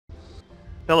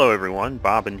Hello everyone,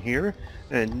 Bobbin here,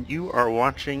 and you are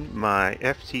watching my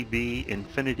FTB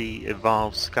Infinity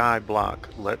Evolve Skyblock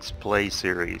Let's Play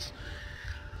series.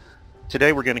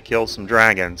 Today we're going to kill some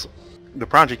dragons. The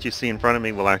project you see in front of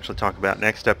me we'll actually talk about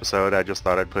next episode. I just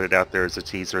thought I'd put it out there as a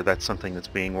teaser. That's something that's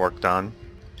being worked on.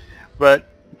 But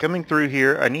coming through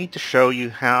here, I need to show you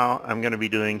how I'm going to be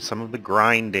doing some of the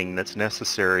grinding that's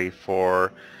necessary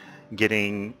for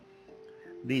getting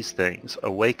these things,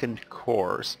 awakened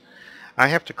cores. I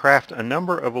have to craft a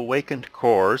number of awakened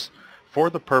cores for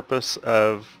the purpose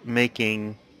of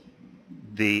making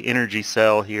the energy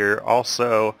cell here.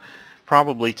 Also,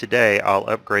 probably today I'll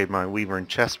upgrade my Wyvern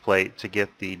chest plate to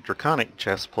get the Draconic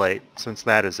chest plate, since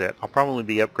that is it. I'll probably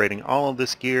be upgrading all of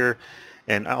this gear,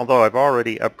 and although I've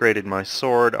already upgraded my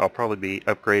sword, I'll probably be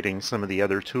upgrading some of the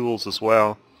other tools as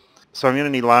well. So I'm going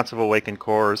to need lots of awakened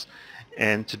cores,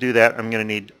 and to do that I'm going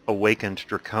to need awakened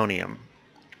draconium.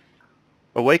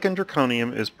 Awakened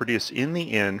draconium is produced in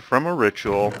the end from a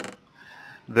ritual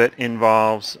that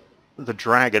involves the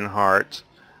dragon heart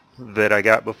that I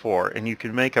got before, and you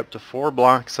can make up to 4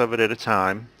 blocks of it at a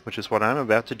time, which is what I'm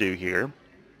about to do here.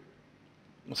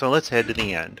 So let's head to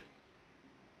the end.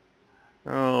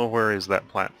 Oh, where is that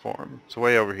platform? It's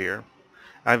way over here.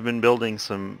 I've been building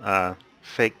some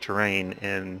fake terrain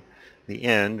in the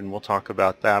end, and we'll talk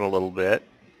about that a little bit.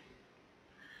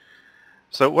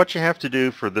 So what you have to do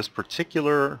for this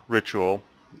particular ritual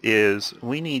is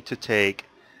we need to take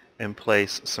and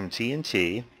place some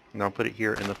TNT, and I'll put it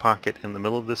here in the pocket in the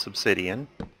middle of this obsidian,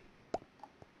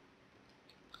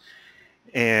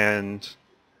 and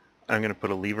I'm going to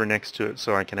put a lever next to it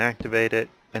so I can activate it.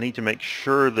 I need to make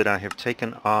sure that I have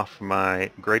taken off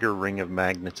my greater ring of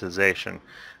magnetization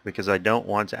because I don't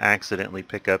want to accidentally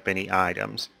pick up any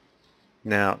items.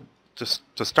 Now, just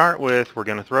to start with, we're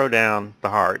going to throw down the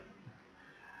heart.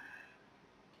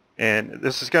 And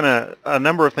this is a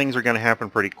number of things are going to happen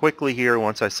pretty quickly here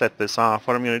once I set this off.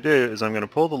 What I'm going to do is I'm going to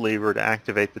pull the lever to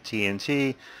activate the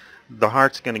TNT. The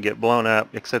heart's going to get blown up,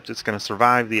 except it's going to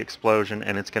survive the explosion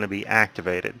and it's going to be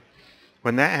activated.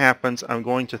 When that happens, I'm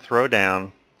going to throw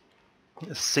down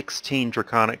 16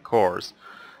 draconic cores,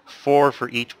 4 for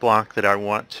each block that I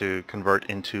want to convert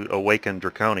into awakened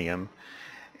draconium.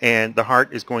 And the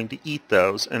heart is going to eat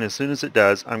those, and as soon as it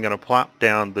does, I'm going to plop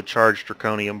down the charged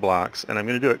draconium blocks, and I'm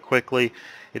going to do it quickly.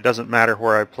 It doesn't matter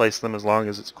where I place them as long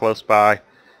as it's close by,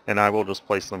 and I will just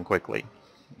place them quickly.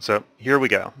 So here we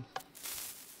go.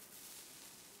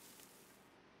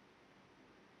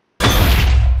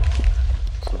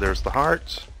 So there's the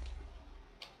heart,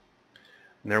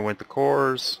 and there went the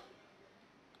cores,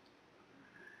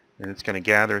 and it's going to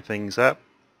gather things up.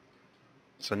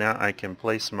 So now I can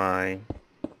place my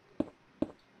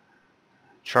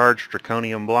charged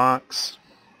draconium blocks,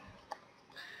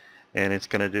 and it's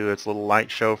going to do its little light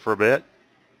show for a bit.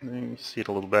 You can see it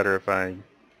a little better if I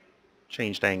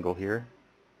changed angle here.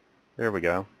 There we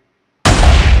go.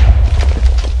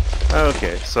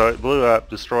 Okay, so it blew up,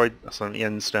 destroyed some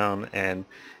end stone, and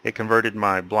it converted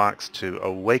my blocks to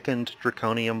awakened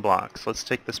draconium blocks. Let's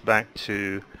take this back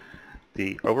to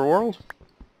the overworld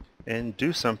and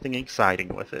do something exciting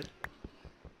with it.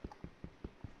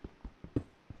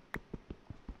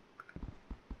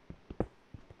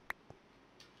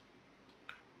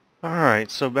 Alright,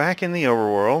 so back in the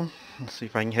overworld, let's see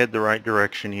if I can head the right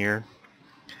direction here.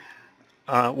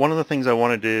 One of the things I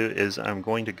want to do is I'm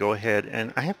going to go ahead,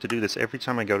 and I have to do this every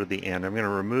time I go to the end. I'm going to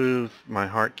remove my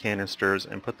heart canisters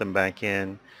and put them back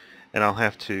in, and I'll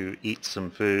have to eat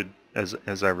some food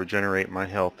as I regenerate my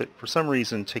health. It for some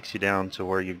reason takes you down to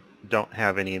where you don't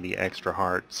have any of the extra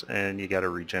hearts, and you got to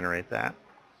regenerate that.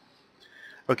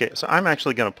 Okay, so I'm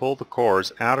actually going to pull the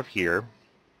cores out of here,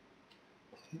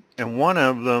 and one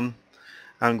of them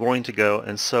I'm going to go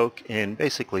and soak in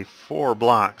basically 4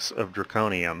 blocks of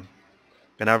draconium,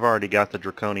 and I've already got the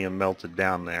draconium melted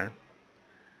down there.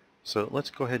 So let's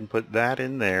go ahead and put that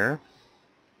in there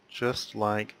just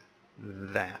like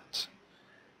that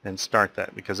and start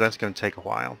that, because that's going to take a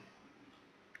while.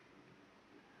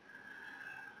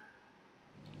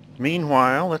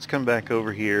 Meanwhile, let's come back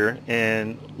over here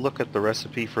and look at the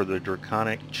recipe for the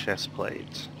draconic chest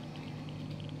plate.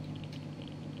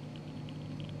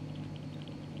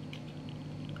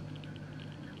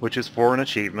 Which is for an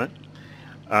achievement.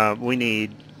 We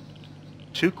need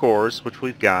 2 cores, which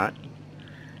we've got,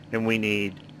 and we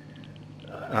need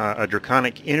a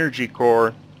draconic energy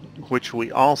core, which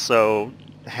we also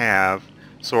have,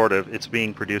 sort of. It's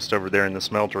being produced over there in the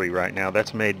smeltery right now.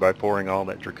 That's made by pouring all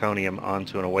that draconium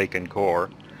onto an awakened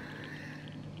core.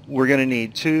 We're going to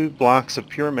need 2 blocks of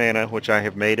pure mana, which I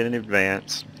have made in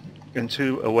advance, and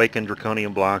 2 awakened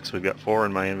draconium blocks. We've got 4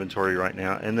 in my inventory right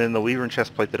now, and then the Weaver and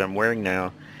chestplate that I'm wearing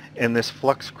now, and this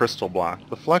flux crystal block.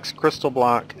 The flux crystal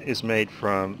block is made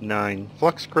from 9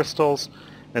 flux crystals,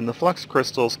 and the flux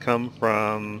crystals come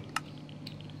from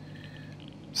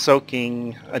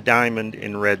soaking a diamond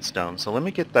in redstone. So let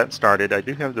me get that started. I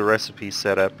do have the recipe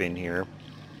set up in here,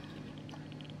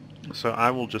 so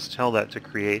I will just tell that to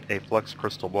create a flux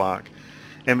crystal block.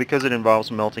 And because it involves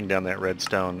melting down that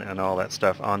redstone and all that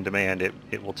stuff on demand,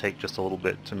 it will take just a little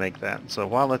bit to make that. So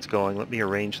while that's going, let me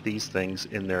arrange these things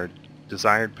in their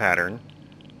desired pattern.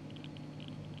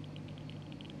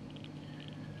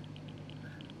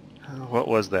 What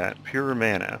was that? Pure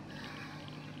mana.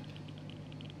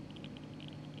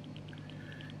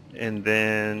 And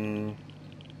then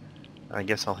I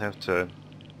guess I'll have to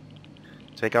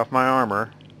take off my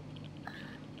armor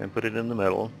and put it in the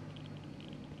middle.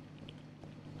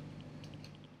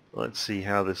 Let's see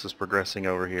how this is progressing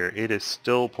over here. It is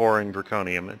still pouring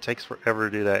draconium. It takes forever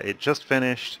to do that. It just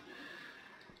finished.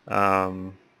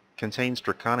 Contains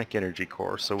draconic energy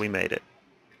core, so we made it.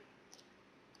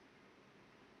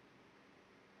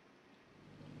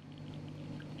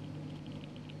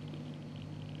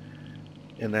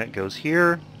 And that goes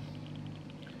here.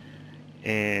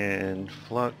 And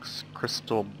flux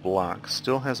crystal block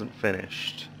still hasn't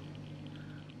finished.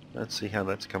 Let's see how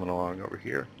that's coming along over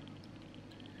here.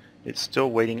 It's still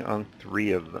waiting on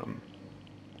 3 of them.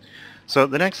 So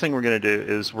the next thing we're going to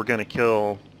do is we're going to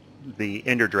kill the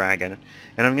Ender Dragon,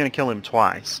 and I'm going to kill him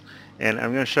twice. And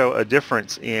I'm going to show a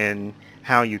difference in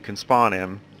how you can spawn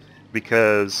him,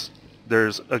 because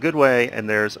there's a good way and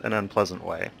there's an unpleasant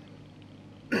way.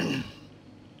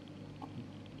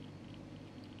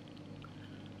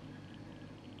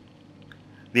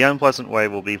 The unpleasant way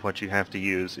will be what you have to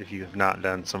use if you have not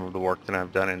done some of the work that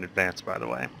I've done in advance, by the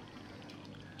way.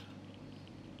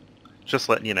 Just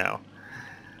letting you know.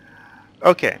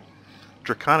 Okay,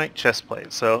 draconic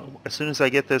chestplate. So as soon as I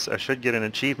get this, I should get an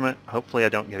achievement. Hopefully I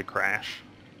don't get a crash.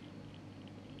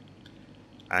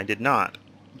 I did not.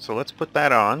 So let's put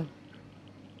that on.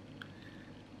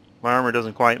 My armor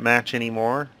doesn't quite match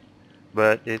anymore,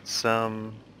 but it's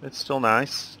still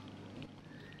nice.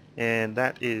 And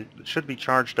that should be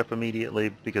charged up immediately,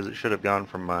 because it should have gone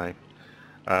from my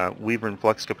Weaver and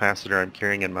flux capacitor I'm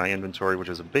carrying in my inventory, which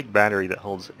is a big battery that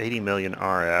holds 80 million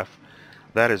RF.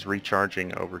 That is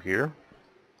recharging over here.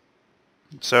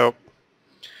 So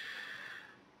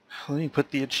let me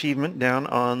put the achievement down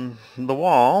on the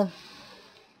wall.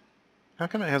 How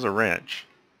come it has a wrench?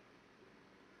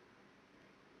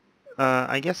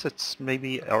 I guess it's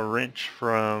maybe a wrench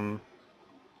from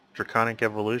Draconic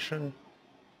Evolution.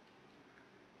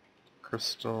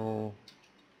 Crystal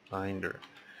binder.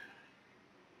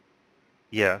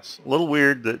 Yes, a little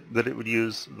weird that it would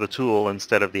use the tool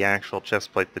instead of the actual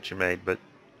chest plate that you made, but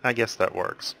I guess that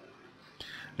works.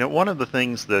 Now, one of the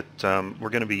things that we're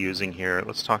going to be using here,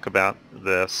 let's talk about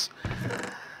this.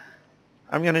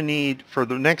 I'm going to need, for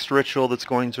the next ritual that's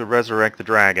going to resurrect the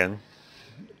dragon,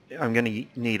 I'm going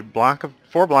to need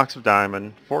 4 blocks of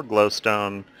diamond, 4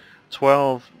 glowstone,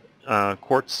 12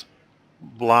 quartz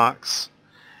blocks,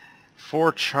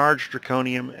 4 charged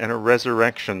draconium, and a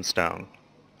resurrection stone.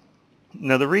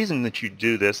 Now the reason that you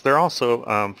do this, there are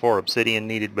also 4 obsidian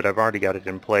needed, but I've already got it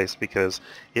in place because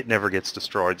it never gets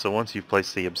destroyed. So once you've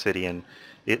placed the obsidian,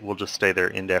 it will just stay there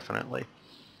indefinitely.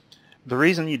 The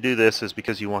reason you do this is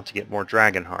because you want to get more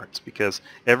dragon hearts, because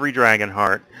every dragon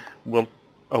heart will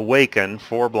awaken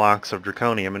 4 blocks of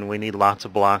draconium, and we need lots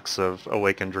of blocks of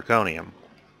awakened draconium.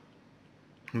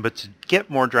 But to get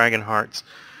more dragon hearts,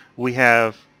 we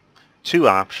have 2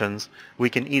 options. We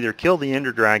can either kill the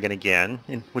Ender Dragon again,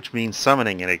 which means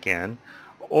summoning it again,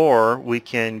 or we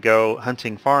can go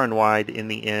hunting far and wide in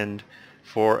the end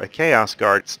for a Chaos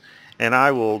Guard, and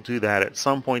I will do that at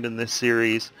some point in this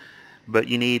series. But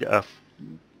you need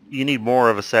more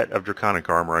of a set of draconic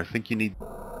armor. I think you need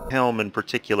helm in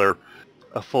particular.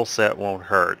 A full set won't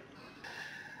hurt.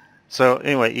 So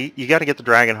anyway, you got to get the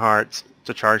dragon hearts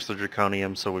to charge the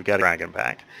draconium, so we've got a dragon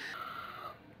pack.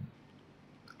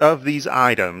 Of these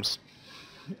items,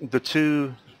 the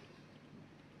 2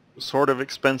 sort of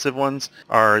expensive ones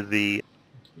are the...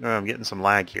 I'm getting some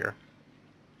lag here.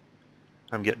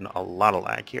 I'm getting a lot of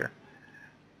lag here.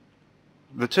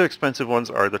 The 2 expensive ones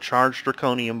are the charged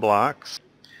draconium blocks.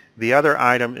 The other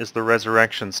item is the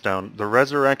resurrection stone. The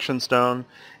resurrection stone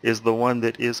is the one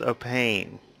that is a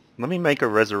pain. Let me make a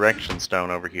resurrection stone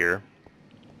over here,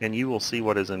 and you will see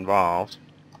what is involved.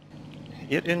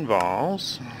 It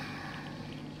involves...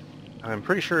 I'm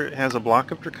pretty sure it has a block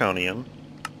of draconium,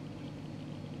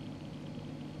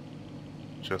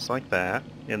 just like that,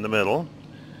 in the middle.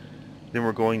 Then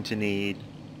we're going to need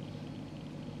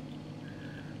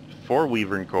 4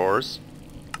 Weavering cores.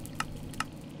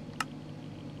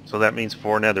 So that means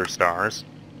 4 Nether stars.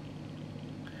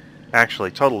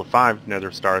 Actually, total of 5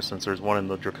 Nether stars since there's one in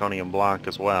the Draconium block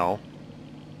as well.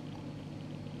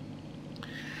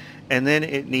 And then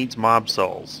it needs mob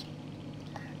souls.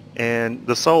 And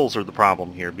the souls are the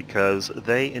problem here because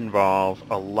they involve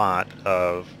a lot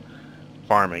of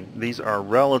farming. These are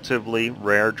relatively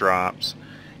rare drops.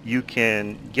 You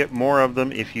can get more of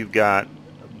them if you've got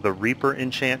the Reaper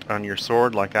enchant on your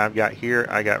sword like I've got here.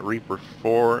 I got Reaper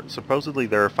 4. Supposedly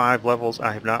there are 5 levels.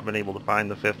 I have not been able to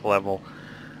find the 5th level.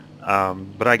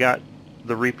 But I got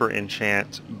the Reaper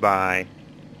enchant by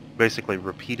basically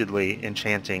repeatedly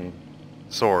enchanting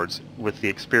swords with the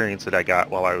experience that I got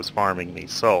while I was farming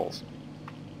these souls.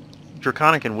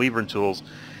 Draconic and Weavering tools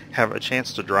have a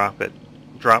chance to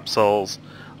drop souls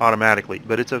automatically,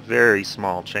 but it's a very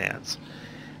small chance.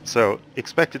 So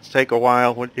expect it to take a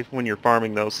while when you're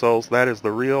farming those souls. That is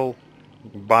the real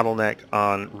bottleneck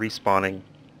on respawning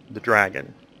the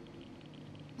dragon.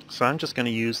 So I'm just going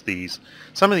to use these.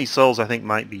 Some of these souls I think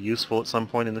might be useful at some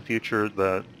point in the future.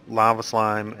 The lava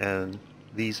slime, and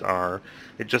these are,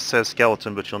 it just says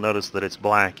skeleton, but you'll notice that it's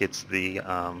black. It's the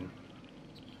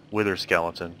wither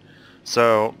skeleton.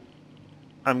 So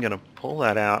I'm going to pull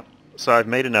that out. So I've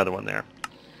made another one there.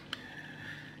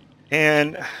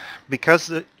 And because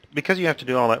you have to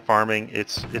do all that farming,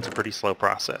 it's a pretty slow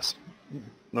process.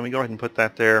 Let me go ahead and put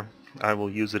that there. I will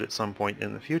use it at some point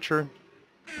in the future.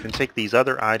 And take these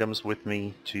other items with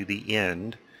me to the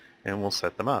end, and we'll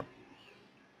set them up.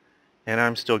 And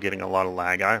I'm still getting a lot of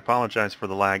lag. I apologize for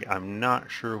the lag. I'm not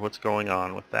sure what's going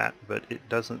on with that, but it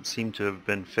doesn't seem to have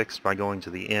been fixed by going to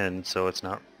the end, so it's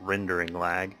not rendering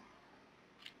lag.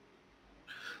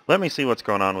 Let me see what's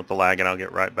going on with the lag, and I'll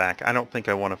get right back. I don't think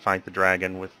I want to fight the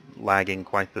dragon with lagging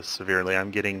quite this severely.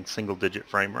 I'm getting single-digit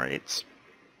frame rates.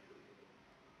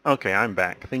 Okay, I'm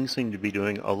back. Things seem to be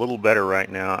doing a little better right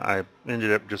now. I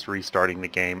ended up just restarting the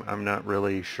game. I'm not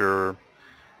really sure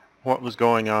what was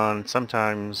going on.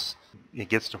 Sometimes it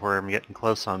gets to where I'm getting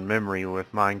close on memory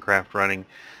with Minecraft running.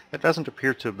 That doesn't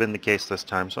appear to have been the case this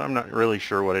time, so I'm not really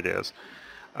sure what it is.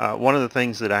 One of the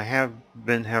things that I have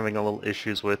been having a little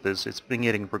issues with is it's been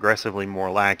getting progressively more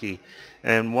laggy,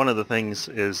 and one of the things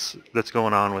that's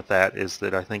going on with that is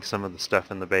that I think some of the stuff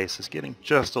in the base is getting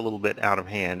just a little bit out of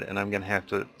hand, and I'm going to have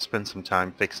to spend some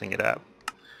time fixing it up.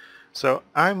 So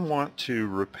I want to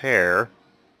repair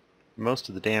most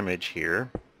of the damage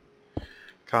here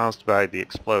caused by the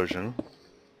explosion.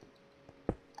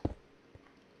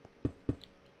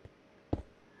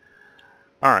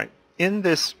 Alright. In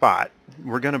this spot,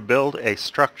 we're going to build a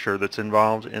structure that's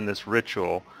involved in this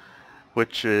ritual,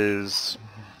 which is,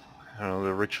 I don't know,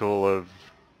 the ritual of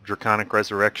draconic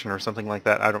resurrection or something like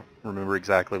that. I don't remember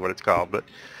exactly what it's called, but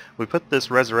we put this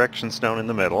resurrection stone in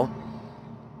the middle,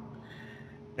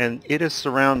 and it is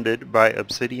surrounded by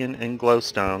obsidian and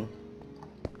glowstone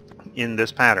in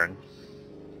this pattern.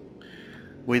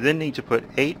 We then need to put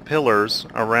 8 pillars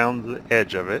around the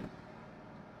edge of it,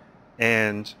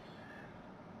 and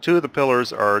 2 of the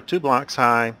pillars are 2 blocks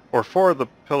high, or 4 of the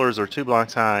pillars are 2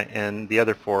 blocks high, and the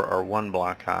other 4 are 1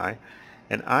 block high.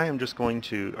 And I am just going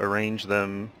to arrange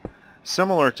them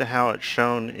similar to how it's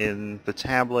shown in the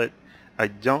tablet. I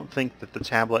don't think that the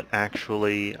tablet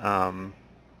actually, I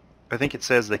think it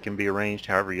says they can be arranged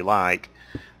however you like,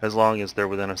 as long as they're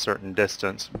within a certain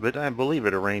distance, but I believe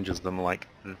it arranges them like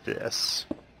this.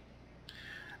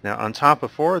 Now on top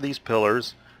of 4 of these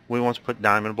pillars, we want to put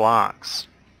diamond blocks.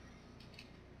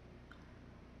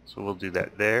 So we'll do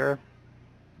that there,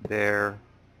 there,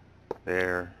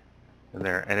 there, and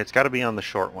there. And it's got to be on the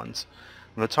short ones.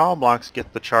 And the tall blocks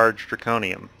get the charged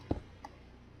draconium.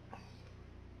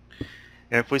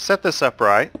 And if we set this up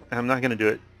right, I'm not going to do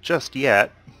it just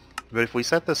yet, but if we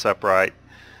set this up right,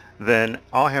 then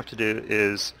all I have to do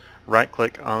is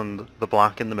right-click on the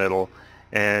block in the middle,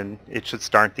 and it should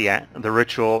start the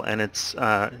ritual, and it's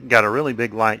got a really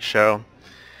big light show.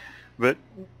 But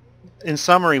in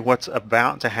summary, what's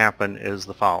about to happen is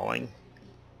the following.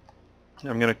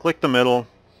 I'm going to click the middle.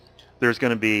 There's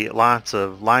going to be lots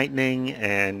of lightning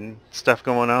and stuff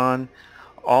going on.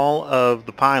 All of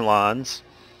the pylons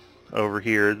over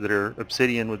here that are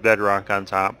obsidian with bedrock on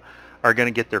top are going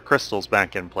to get their crystals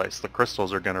back in place. The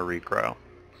crystals are going to regrow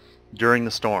during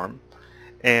the storm.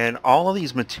 And all of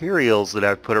these materials that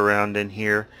I've put around in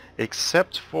here,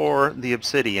 except for the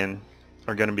obsidian,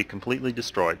 are going to be completely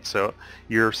destroyed. So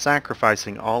you're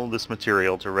sacrificing all of this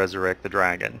material to resurrect the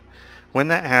dragon. When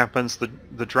that happens,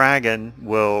 the dragon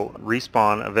will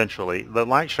respawn eventually. The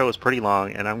light show is pretty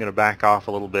long, and I'm going to back off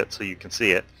a little bit so you can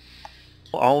see it.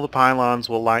 All the pylons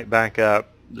will light back up.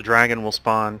 The dragon will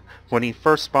spawn. When he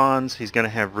first spawns, he's going to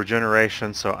have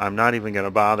regeneration, so I'm not even going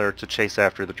to bother to chase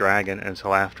after the dragon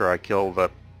until after I kill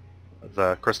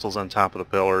the crystals on top of the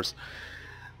pillars.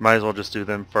 Might as well just do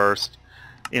them first.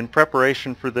 In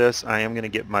preparation for this, I am going to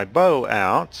get my bow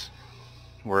out,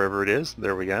 wherever it is.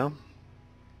 There we go.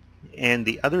 And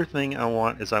the other thing I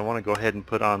want to go ahead and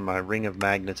put on my ring of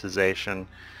magnetization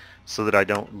so that I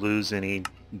don't lose any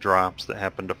drops that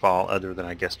happen to fall other than,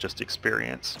 I guess, just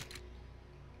experience.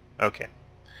 Okay.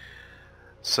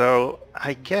 So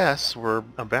I guess we're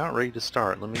about ready to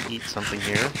start. Let me eat something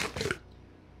here.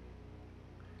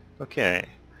 Okay.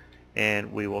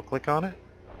 And we will click on it.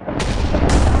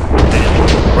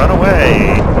 And run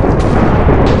away!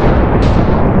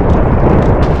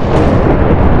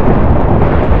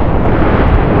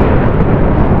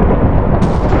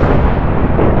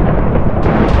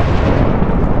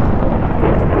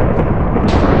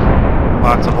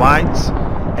 Lots of lights,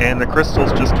 and the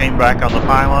crystals just came back on the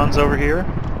pylons over here,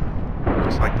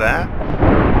 just like that.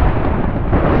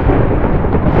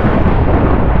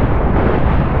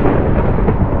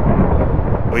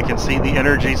 We can see the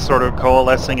energy sort of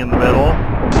coalescing in the middle.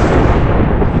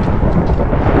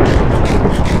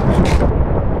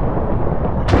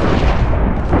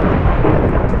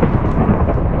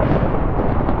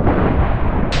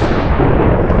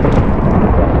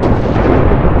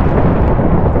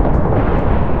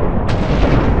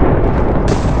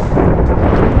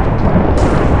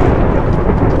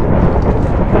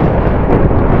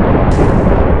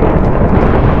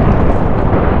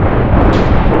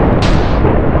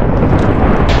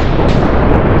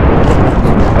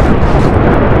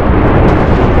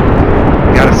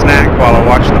 While I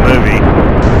watch the movie.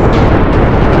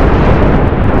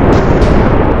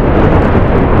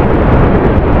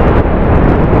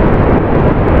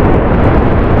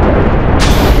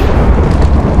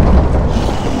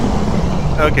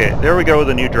 Okay, there we go with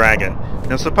a new dragon.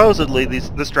 Now supposedly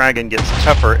this dragon gets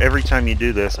tougher every time you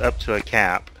do this up to a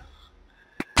cap.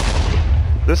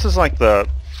 This is like the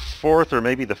 4th or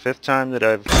maybe the 5th time that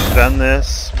I've done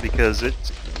this because it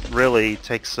really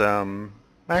takes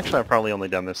actually, I've probably only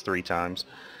done this 3 times,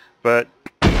 but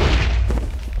let's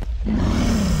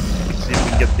see if we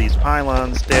can get these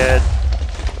pylons dead.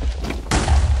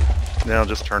 Then I'll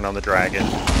just turn on the dragon.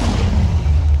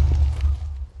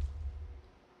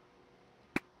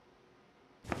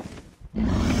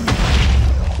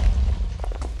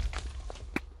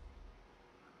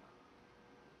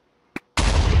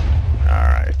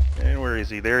 Alright, and where is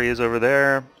he? There he is over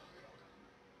there.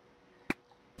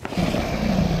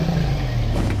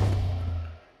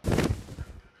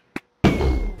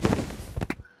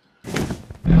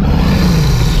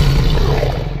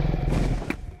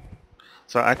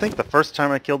 So I think the first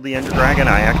time I killed the Ender Dragon,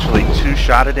 I actually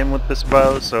two-shotted him with this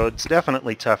bow, so it's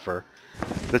definitely tougher.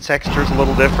 The texture's a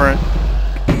little different.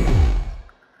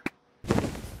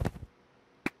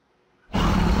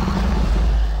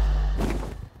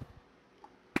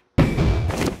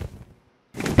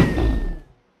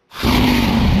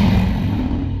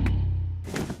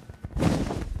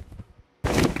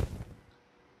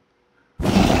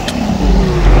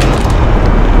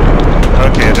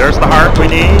 Okay, there's the heart we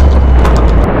need.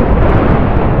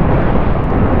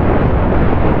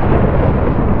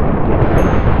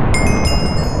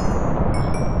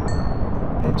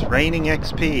 Raining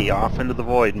XP off into the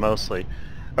void mostly.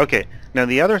 Okay, now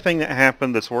the other thing that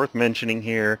happened that's worth mentioning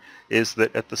here is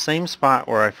that at the same spot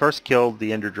where I first killed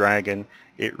the Ender Dragon,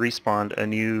 it respawned a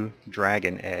new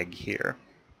dragon egg here.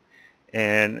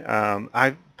 And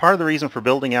part of the reason for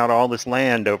building out all this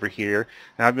land over here,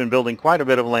 and I've been building quite a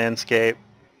bit of landscape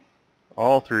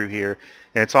all through here,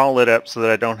 and it's all lit up so that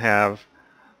I don't have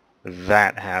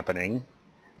that happening.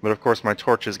 But of course my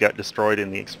torches got destroyed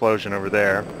in the explosion over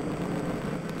there.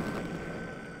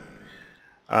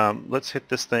 Let's hit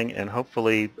this thing, and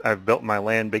hopefully I've built my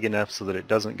land big enough so that it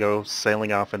doesn't go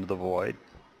sailing off into the void.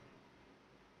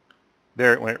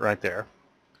 There it went right there.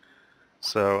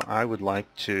 So I would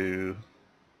like to...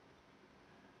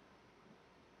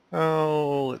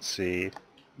 Oh, let's see.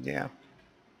 Yeah.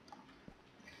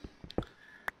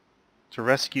 To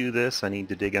rescue this, I need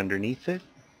to dig underneath it.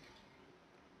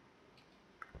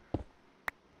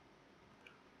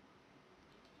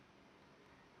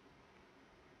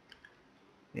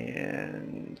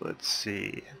 And let's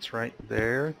see, it's right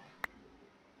there.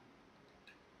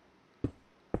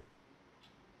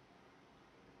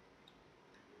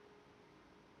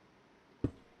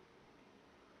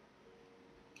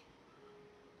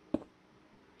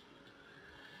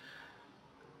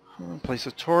 Place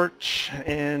a torch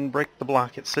and break the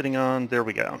block it's sitting on. There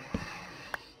we go.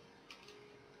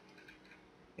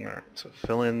 So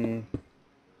fill in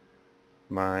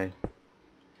my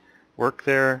work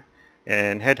there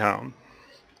and head home.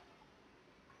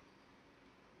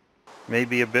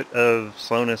 Maybe a bit of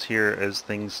slowness here as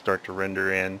things start to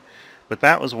render in, but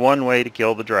that was one way to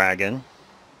kill the dragon.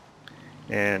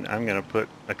 And I'm going to put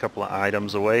a couple of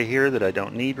items away here that I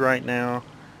don't need right now.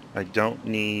 I don't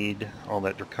need all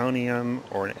that draconium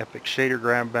or an epic shader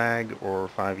grab bag or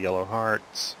 5 yellow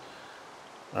hearts.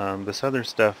 This other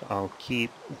stuff I'll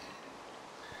keep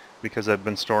because I've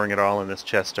been storing it all in this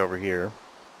chest over here.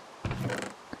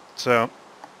 So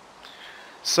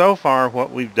far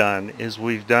what we've done is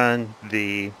we've done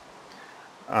the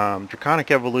draconic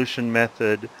evolution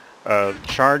method of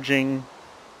charging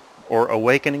or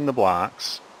awakening the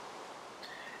blocks,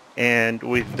 and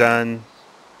we've done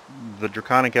the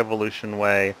draconic evolution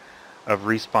way of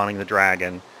respawning the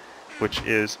dragon, which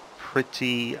is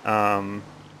pretty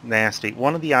nasty.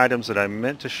 One of the items that I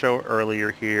meant to show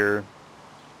earlier here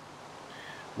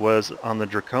was on the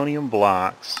draconium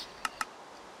blocks.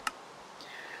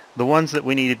 The ones that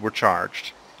we needed were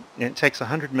charged. And it takes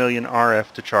 100 million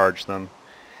RF to charge them.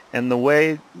 And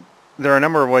there are a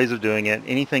number of ways of doing it.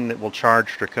 Anything that will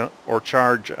charge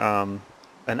an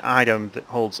item that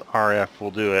holds RF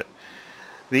will do it.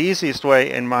 The easiest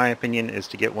way, in my opinion, is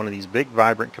to get one of these big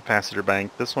vibrant capacitor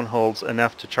banks. This one holds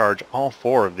enough to charge all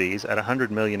 4 of these at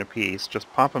 100 million apiece.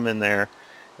 Just pop them in there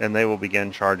and they will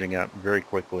begin charging up very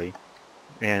quickly.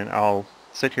 And I'll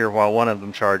sit here while one of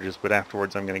them charges, but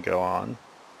afterwards I'm going to go on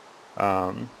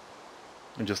and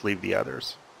just leave the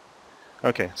others.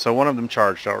 Okay, so one of them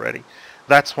charged already.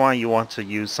 That's why you want to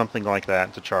use something like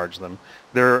that to charge them.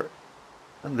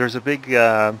 There's a big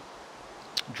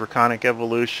draconic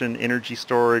evolution energy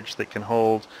storage that can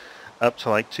hold up to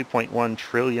like 2.1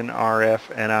 trillion RF,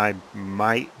 and I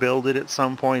might build it at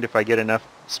some point if I get enough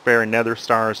spare nether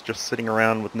stars just sitting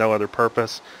around with no other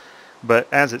purpose. But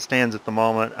as it stands at the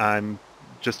moment, I'm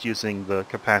just using the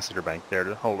capacitor bank there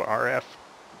to hold RF.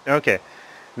 Okay,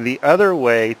 the other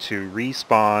way to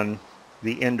respawn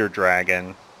the Ender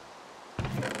Dragon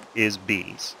is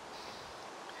bees.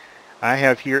 I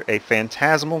have here a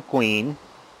phantasmal queen.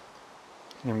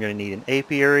 I'm going to need an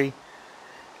apiary,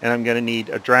 and I'm going to need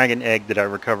a dragon egg that I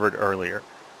recovered earlier.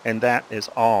 And that is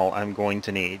all I'm going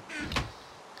to need.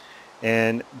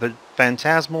 And the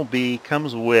phantasmal bee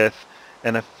comes with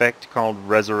an effect called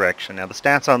resurrection. Now the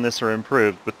stats on this are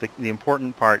improved, but the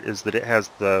important part is that it has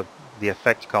the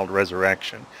effect called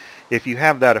resurrection. If you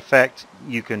have that effect,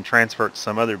 you can transfer it to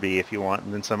some other bee if you want,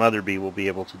 and then some other bee will be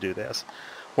able to do this.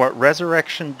 What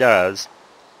resurrection does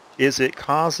is it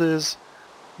causes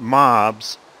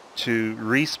mobs to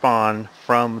respawn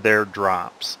from their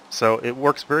drops. So it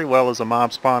works very well as a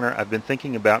mob spawner. I've been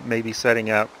thinking about maybe setting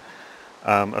up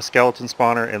a skeleton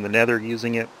spawner in the nether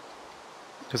using it,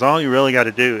 because all you really got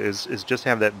to do is just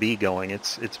have that bee going.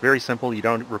 It's very simple. You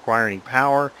don't require any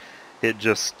power. It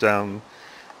just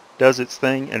does its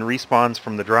thing and respawns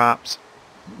from the drops.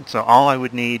 So all I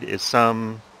would need is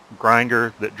some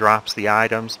grinder that drops the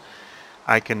items.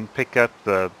 I can pick up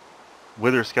the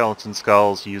wither skeleton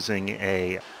skulls using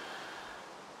a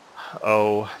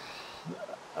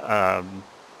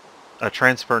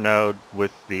transfer node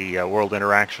with the world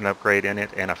interaction upgrade in it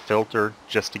and a filter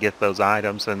just to get those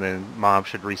items, and then mobs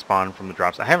should respawn from the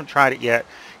drops. I haven't tried it yet.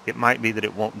 It might be that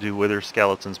it won't do wither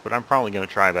skeletons, but I'm probably going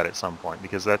to try that at some point,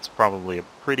 because that's probably a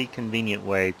pretty convenient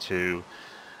way to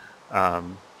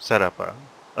set up a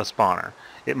spawner.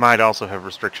 It might also have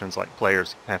restrictions like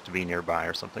players have to be nearby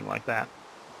or something like that.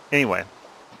 Anyway,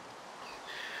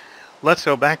 let's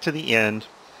go back to the end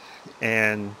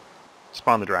and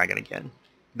spawn the dragon again.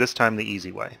 This time the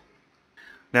easy way.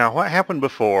 Now what happened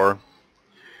before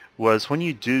was when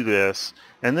you do this,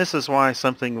 and this is why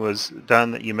something was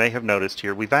done that you may have noticed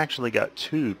here, we've actually got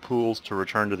 2 pools to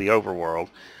return to the overworld,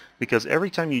 because every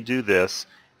time you do this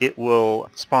it will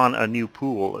spawn a new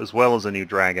pool as well as a new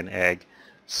dragon egg.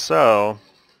 So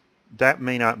that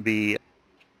may not be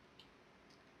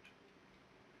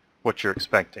what you're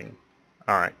expecting.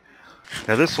 Alright,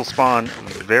 now this will spawn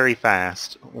very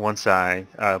fast once I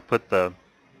put the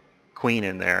queen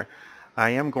in there. I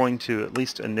am going to at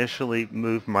least initially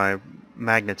move my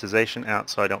magnetization out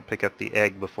so I don't pick up the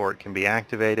egg before it can be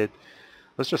activated.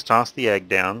 Let's just toss the egg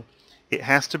down. It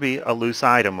has to be a loose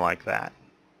item like that.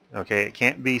 Okay, it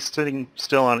can't be sitting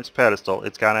still on its pedestal.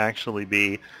 It's got to actually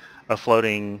be a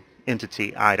floating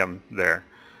entity item there.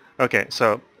 Okay,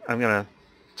 so I'm going to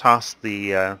toss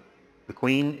the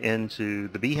queen into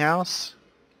the bee house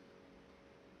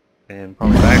and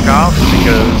probably back off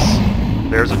because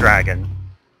there's a dragon.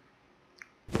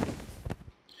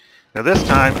 Now this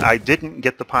time I didn't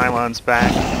get the pylons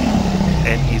back,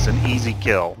 and he's an easy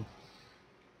kill.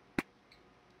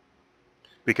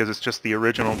 because it's just the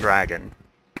original dragon.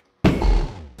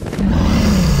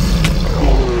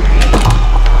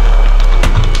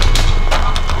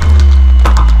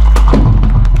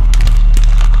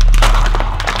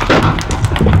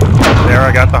 There,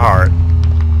 I got the heart.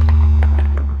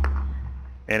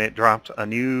 And it dropped a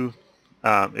new,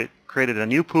 it created a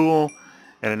new pool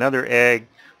and another egg,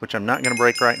 which I'm not going to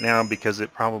break right now because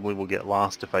it probably will get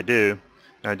lost if I do.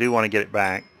 And I do want to get it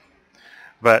back.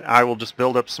 But I will just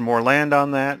build up some more land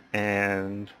on that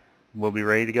and we'll be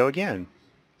ready to go again.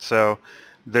 So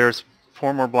there's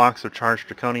 4 more blocks of charged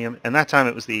draconium, and that time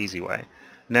it was the easy way.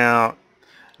 Now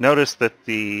notice that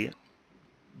the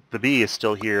bee is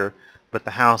still here, but the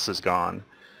house is gone.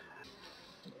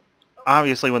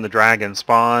 Obviously when the dragon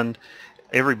spawned,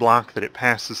 every block that it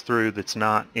passes through that's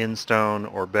not in stone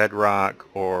or bedrock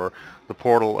or the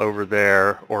portal over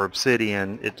there or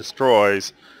obsidian, it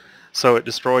destroys. So it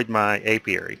destroyed my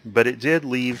apiary, but it did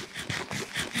leave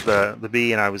the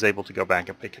bee, and I was able to go back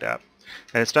and pick it up.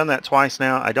 And it's done that twice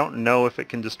now. I don't know if it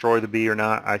can destroy the bee or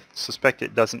not. I suspect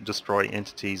it doesn't destroy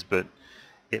entities, but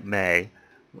it may.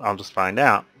 I'll just find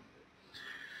out.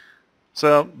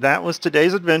 So that was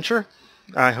today's adventure.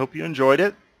 I hope you enjoyed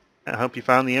it. I hope you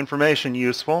found the information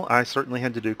useful. I certainly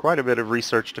had to do quite a bit of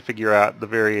research to figure out the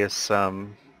various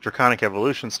Draconic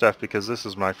Evolution stuff because this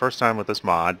is my first time with this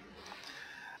mod.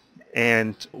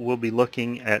 And we'll be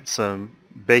looking at some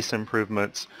base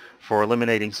improvements for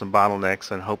eliminating some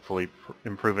bottlenecks and hopefully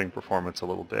improving performance a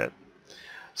little bit.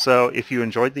 So if you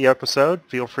enjoyed the episode,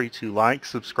 feel free to like,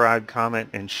 subscribe, comment,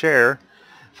 and share.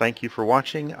 Thank you for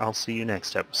watching. I'll see you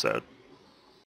next episode.